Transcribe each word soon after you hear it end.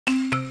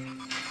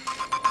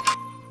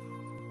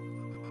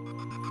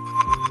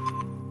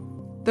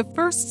The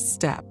first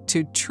step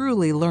to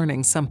truly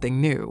learning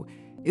something new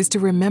is to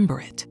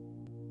remember it.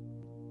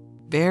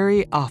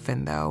 Very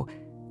often, though,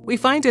 we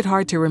find it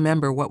hard to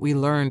remember what we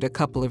learned a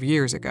couple of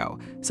years ago,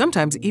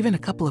 sometimes even a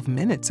couple of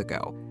minutes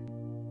ago.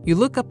 You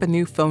look up a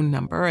new phone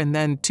number, and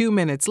then 2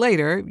 minutes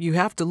later, you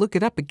have to look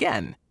it up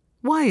again.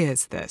 Why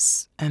is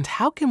this, and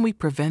how can we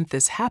prevent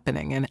this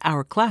happening in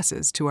our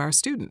classes to our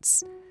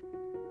students?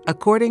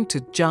 According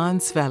to John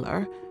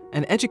Sveller,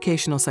 an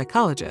educational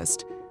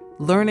psychologist,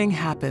 learning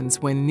happens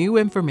when new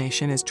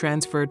information is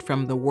transferred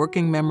from the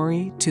working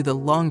memory to the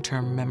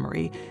long-term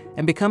memory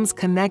and becomes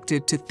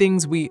connected to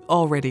things we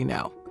already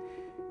know.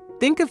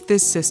 Think of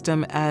this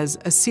system as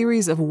a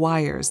series of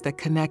wires that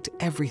connect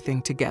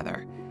everything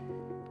together.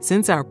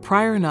 Since our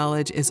prior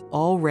knowledge is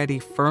already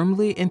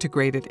firmly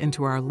integrated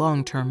into our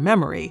long-term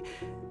memory,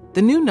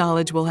 the new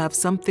knowledge will have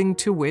something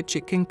to which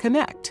it can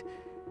connect.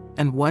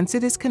 And once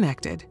it is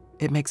connected,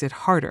 it makes it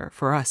harder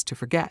for us to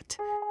forget.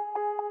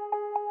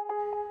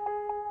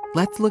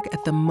 Let's look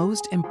at the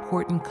most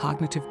important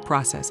cognitive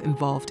process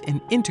involved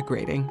in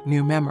integrating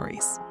new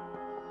memories.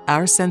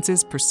 Our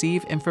senses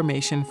perceive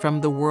information from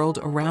the world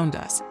around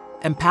us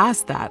and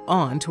pass that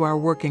on to our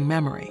working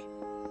memory.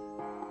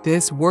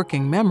 This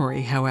working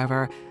memory,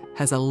 however,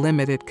 has a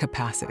limited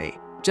capacity,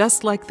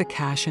 just like the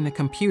cache in a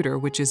computer,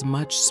 which is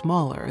much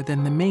smaller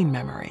than the main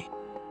memory.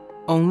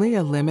 Only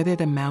a limited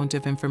amount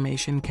of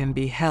information can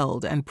be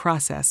held and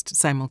processed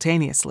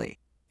simultaneously.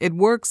 It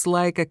works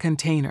like a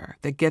container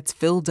that gets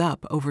filled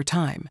up over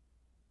time.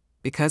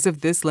 Because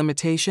of this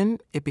limitation,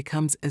 it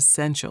becomes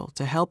essential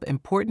to help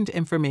important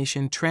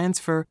information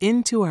transfer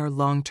into our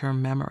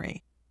long-term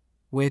memory,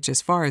 which, as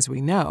far as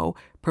we know,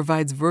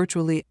 provides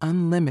virtually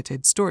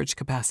unlimited storage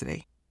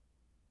capacity.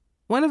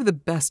 One of the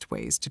best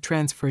ways to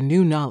transfer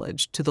new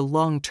knowledge to the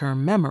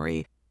long-term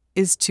memory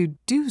is to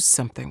do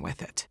something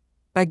with it.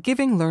 By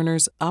giving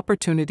learners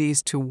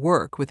opportunities to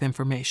work with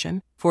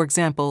information, for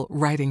example,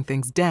 writing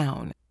things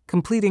down,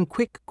 completing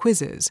quick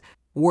quizzes,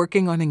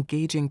 working on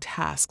engaging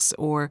tasks,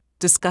 or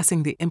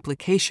discussing the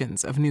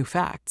implications of new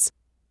facts,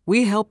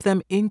 we help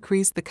them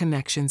increase the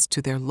connections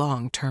to their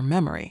long-term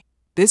memory.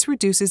 This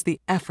reduces the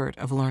effort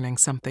of learning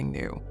something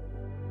new.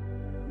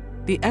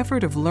 The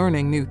effort of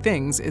learning new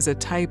things is a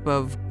type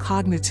of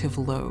cognitive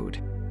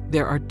load.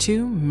 There are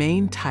two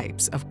main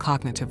types of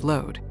cognitive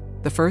load.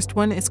 The first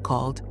one is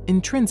called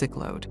intrinsic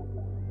load.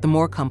 The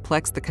more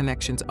complex the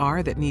connections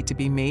are that need to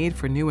be made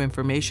for new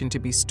information to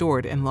be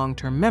stored in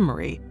long-term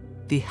memory,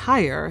 the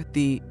higher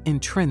the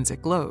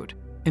intrinsic load.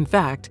 In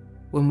fact,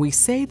 when we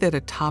say that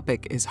a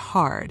topic is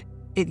hard,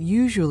 it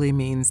usually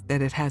means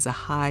that it has a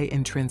high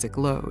intrinsic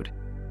load,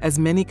 as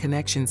many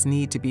connections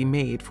need to be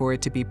made for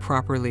it to be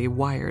properly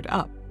wired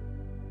up.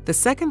 The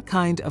second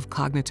kind of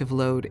cognitive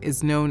load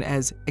is known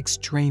as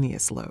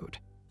extraneous load.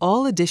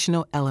 All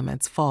additional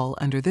elements fall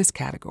under this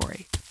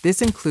category.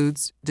 This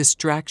includes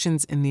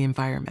distractions in the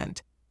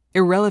environment,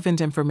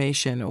 irrelevant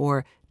information,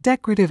 or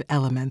decorative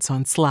elements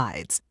on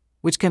slides,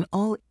 which can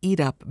all eat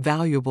up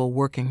valuable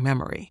working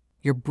memory.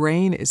 Your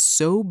brain is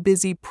so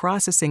busy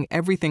processing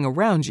everything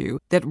around you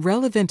that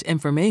relevant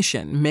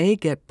information may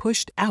get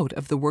pushed out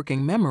of the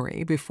working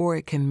memory before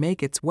it can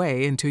make its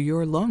way into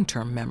your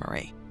long-term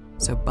memory.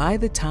 So by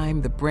the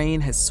time the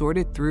brain has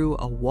sorted through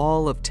a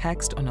wall of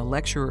text on a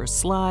lecturer's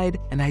slide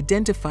and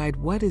identified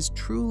what is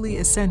truly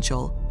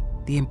essential,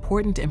 the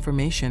important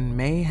information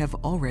may have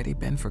already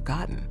been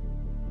forgotten.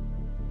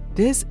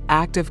 This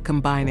active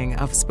combining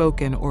of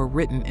spoken or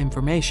written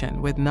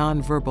information with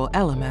nonverbal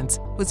elements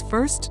was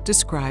first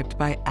described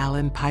by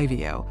Alan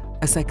Paivio,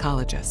 a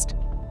psychologist.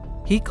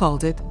 He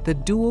called it the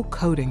dual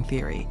coding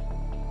theory,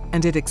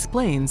 and it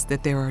explains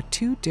that there are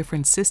two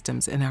different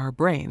systems in our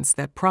brains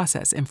that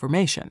process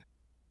information.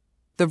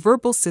 The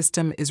verbal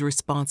system is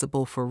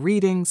responsible for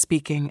reading,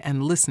 speaking,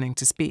 and listening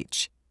to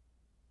speech.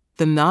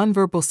 The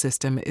nonverbal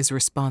system is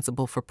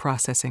responsible for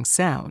processing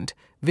sound,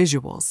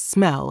 visuals,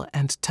 smell,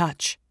 and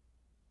touch.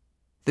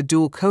 The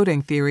dual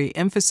coding theory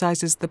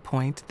emphasizes the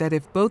point that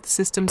if both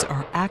systems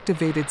are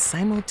activated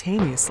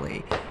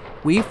simultaneously,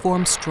 we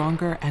form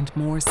stronger and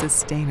more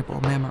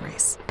sustainable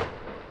memories.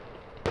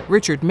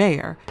 Richard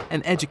Mayer,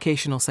 an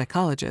educational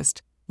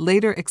psychologist,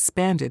 later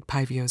expanded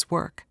Paivio's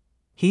work.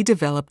 He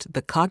developed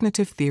the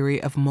cognitive theory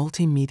of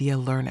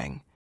multimedia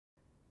learning.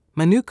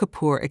 Manu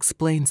Kapoor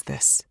explains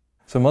this.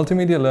 So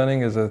multimedia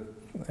learning is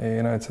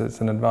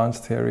it's an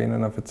advanced theory in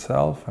and of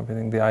itself. I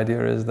think the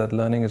idea is that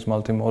learning is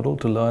multimodal.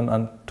 To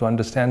learn to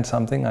understand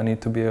something, I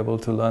need to be able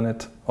to learn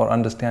it or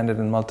understand it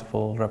in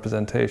multiple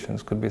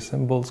representations. Could be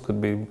symbols, could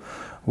be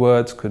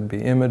words, could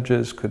be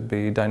images, could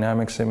be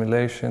dynamic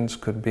simulations,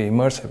 could be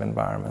immersive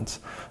environments.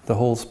 The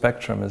whole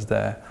spectrum is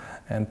there.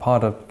 And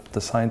part of the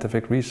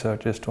scientific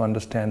research is to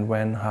understand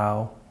when,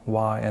 how,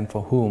 why, and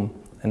for whom,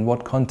 in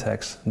what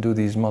context do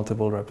these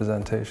multiple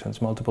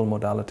representations, multiple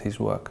modalities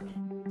work.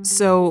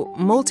 So,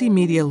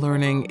 multimedia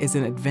learning is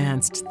an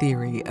advanced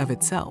theory of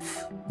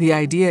itself. The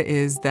idea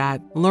is that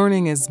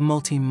learning is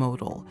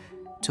multimodal.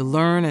 To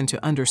learn and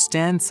to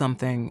understand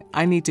something,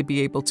 I need to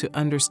be able to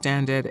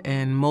understand it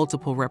in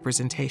multiple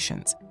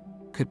representations.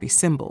 could be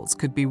symbols,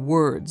 could be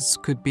words,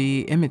 could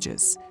be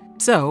images.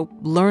 So,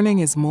 learning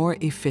is more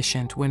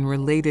efficient when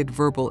related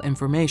verbal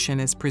information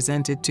is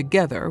presented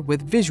together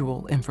with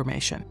visual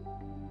information.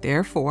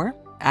 Therefore,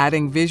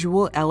 adding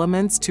visual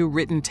elements to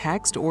written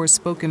text or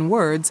spoken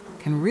words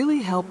can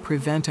really help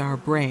prevent our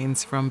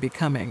brains from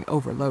becoming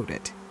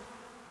overloaded.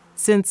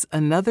 Since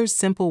another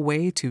simple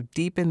way to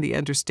deepen the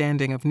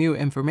understanding of new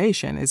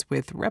information is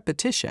with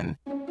repetition,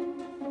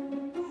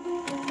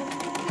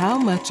 how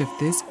much of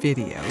this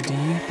video do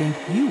you think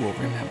you will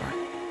remember?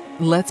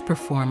 Let's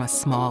perform a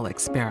small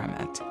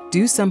experiment.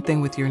 Do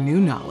something with your new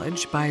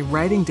knowledge by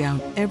writing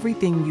down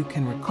everything you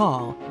can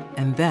recall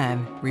and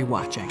then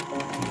rewatching.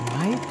 You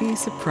might be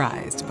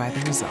surprised by the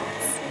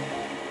results.